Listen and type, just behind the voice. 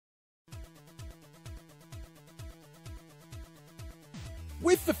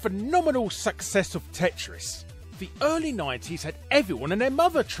With the phenomenal success of Tetris, the early 90s had everyone and their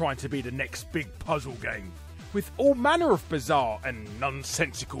mother trying to be the next big puzzle game, with all manner of bizarre and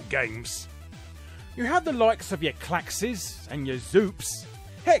nonsensical games. You had the likes of your Klaxes and your Zoops.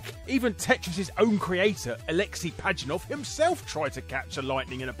 Heck, even Tetris' own creator, Alexei Paginov himself tried to capture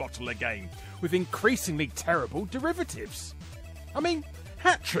lightning in a bottle again, with increasingly terrible derivatives. I mean,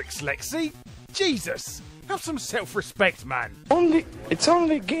 hat tricks, Lexi. Jesus, have some self-respect, man. It's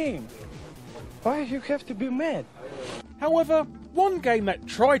only a game. Why you have to be mad? However, one game that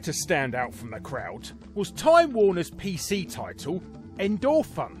tried to stand out from the crowd was Time Warner's PC title,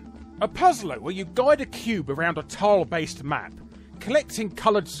 Endorfun. A puzzler where you guide a cube around a tile-based map, collecting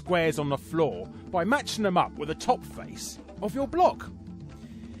coloured squares on the floor by matching them up with the top face of your block.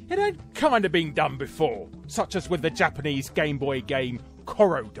 It had kind of been done before, such as with the Japanese Game Boy game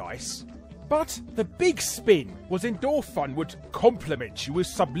Koro Dice. But the big spin was Endorfun would compliment you with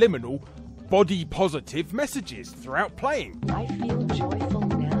subliminal, body-positive messages throughout playing. I feel joyful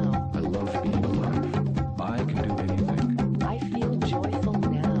now. I love being alive. I can do anything. I feel joyful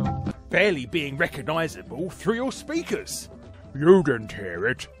now. Barely being recognisable through your speakers. You didn't hear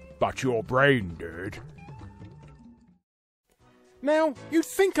it, but your brain did. Now, you'd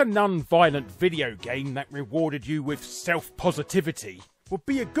think a non-violent video game that rewarded you with self-positivity would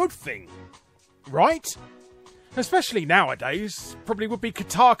be a good thing, right? Especially nowadays, probably would be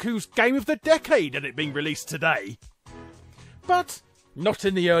Kotaku's Game of the Decade had it been released today. But not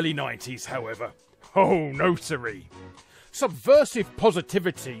in the early 90s, however. Oh, no siree. Subversive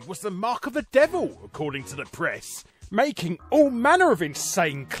positivity was the mark of the devil, according to the press, making all manner of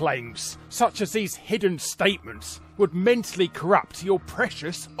insane claims, such as these hidden statements would mentally corrupt your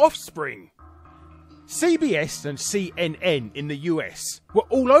precious offspring. CBS and CNN in the US were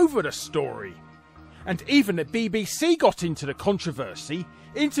all over the story, and even the BBC got into the controversy,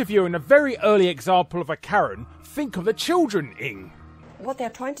 interviewing a very early example of a Karen think of the children-ing. What they're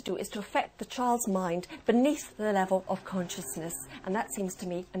trying to do is to affect the child's mind beneath the level of consciousness, and that seems to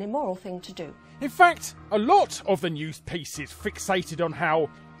me an immoral thing to do. In fact, a lot of the news pieces fixated on how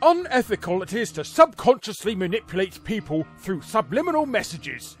unethical it is to subconsciously manipulate people through subliminal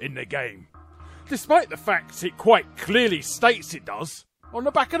messages in the game, despite the fact it quite clearly states it does on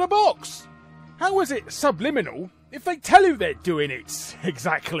the back of the box. How is it subliminal if they tell you they're doing it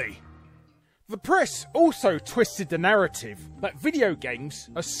exactly? The press also twisted the narrative that video games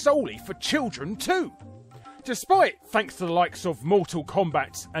are solely for children too. Despite, thanks to the likes of Mortal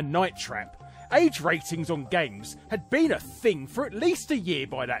Kombat and Night Trap, age ratings on games had been a thing for at least a year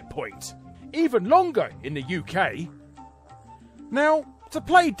by that point, even longer in the UK. Now, to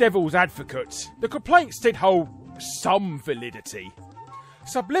play devil's advocate, the complaints did hold some validity.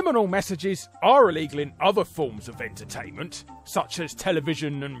 Subliminal messages are illegal in other forms of entertainment, such as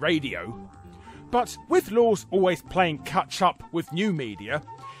television and radio. But with laws always playing catch-up with new media,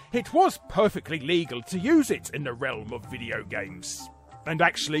 it was perfectly legal to use it in the realm of video games. And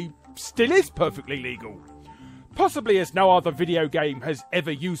actually, still is perfectly legal. Possibly as no other video game has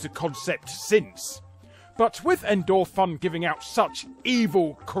ever used the concept since. But with Endorfun giving out such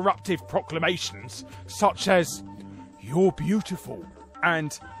evil, corruptive proclamations, such as, "You're beautiful,"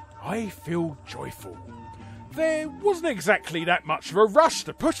 and "I feel joyful," there wasn't exactly that much of a rush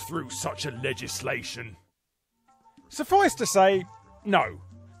to push through such a legislation. Suffice to say, no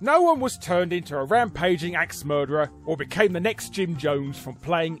one was turned into a rampaging axe murderer or became the next Jim Jones from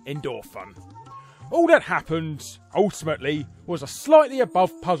playing Endorfun. All that happened, ultimately, was a slightly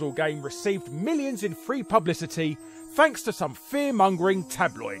above puzzle game received millions in free publicity thanks to some fear-mongering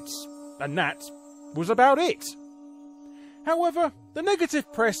tabloids, and that was about it. However, the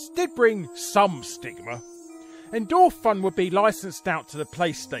negative press did bring some stigma. Endorfun would be licensed out to the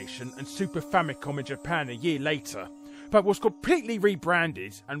PlayStation and Super Famicom in Japan a year later, but was completely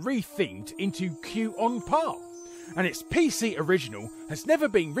rebranded and rethemed into Q on Par, and its PC original has never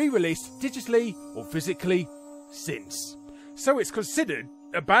been re-released digitally or physically since, so it's considered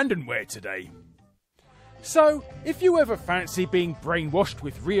abandonware today. So, if you ever fancy being brainwashed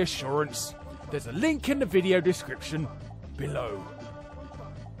with reassurance, there's a link in the video description below.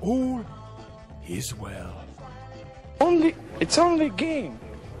 All is well. It's only a game.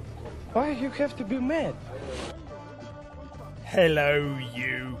 Why you have to be mad? Hello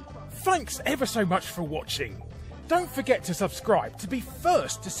you. Thanks ever so much for watching. Don't forget to subscribe to be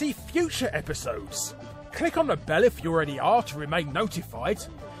first to see future episodes. Click on the bell if you already are to remain notified,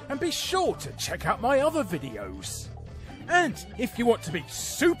 and be sure to check out my other videos. And if you want to be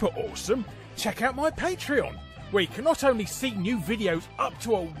super awesome, check out my Patreon, where you can not only see new videos up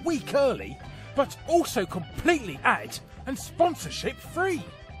to a week early, but also completely ad and sponsorship free.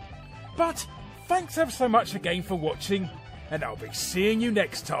 But thanks ever so much again for watching, and I'll be seeing you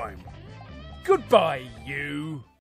next time. Goodbye, you.